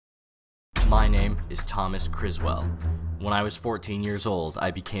My name is Thomas Criswell. When I was 14 years old,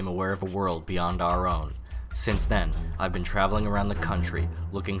 I became aware of a world beyond our own. Since then, I've been traveling around the country,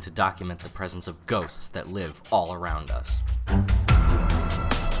 looking to document the presence of ghosts that live all around us.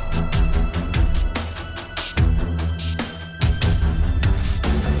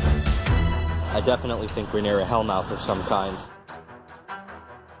 I definitely think we're near a hellmouth of some kind.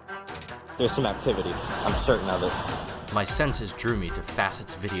 There's some activity, I'm certain of it. My senses drew me to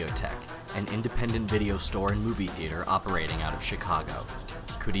Facet's Videotech, an independent video store and movie theater operating out of Chicago.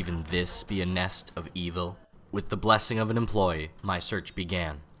 Could even this be a nest of evil? With the blessing of an employee, my search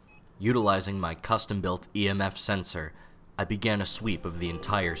began. Utilizing my custom-built EMF sensor, I began a sweep of the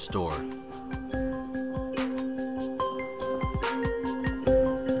entire store.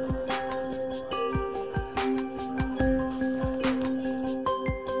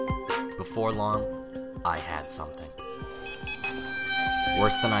 Before long, I had something.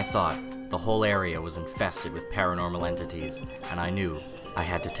 Worse than I thought, the whole area was infested with paranormal entities, and I knew I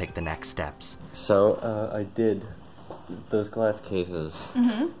had to take the next steps. So, I did those glass cases,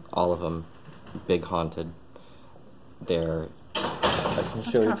 all of them, big haunted. They're, I can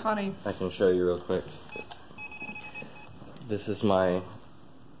show you. Funny. I can show you real quick. This is my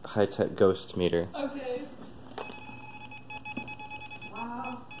high-tech ghost meter. Okay.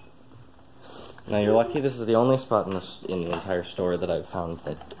 Wow. Now you're lucky this is the only spot in the entire store that I've found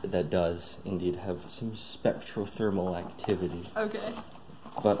that does indeed have some spectrothermal activity. Okay.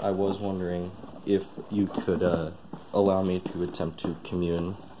 But I was wondering if you could allow me to attempt to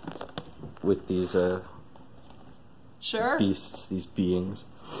commune with these beasts, these beings.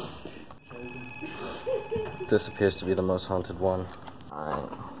 This appears to be the most haunted one. Alright.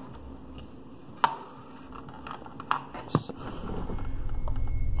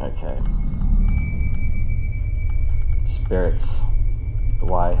 Okay. Spirits,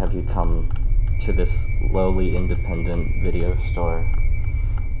 why have you come to this lowly independent video store?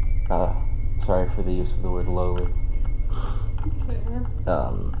 Sorry for the use of the word lowly. It's fair.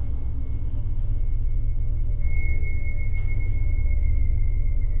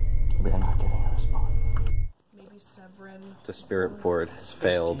 We are not getting a response. Maybe Severin. The spirit board has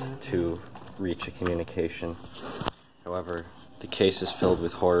failed to reach a communication. However, the case is filled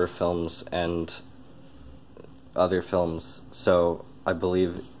with horror films and other films, so I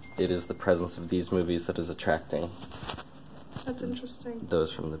believe it is the presence of these movies that is attracting. That's interesting.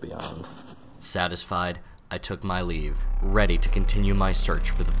 Those from the beyond. Satisfied, I took my leave, ready to continue my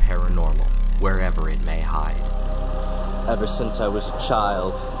search for the paranormal, wherever it may hide. Ever since I was a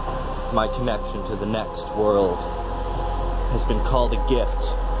child, my connection to the next world has been called a gift.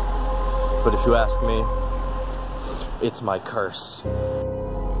 But if you ask me, it's my curse.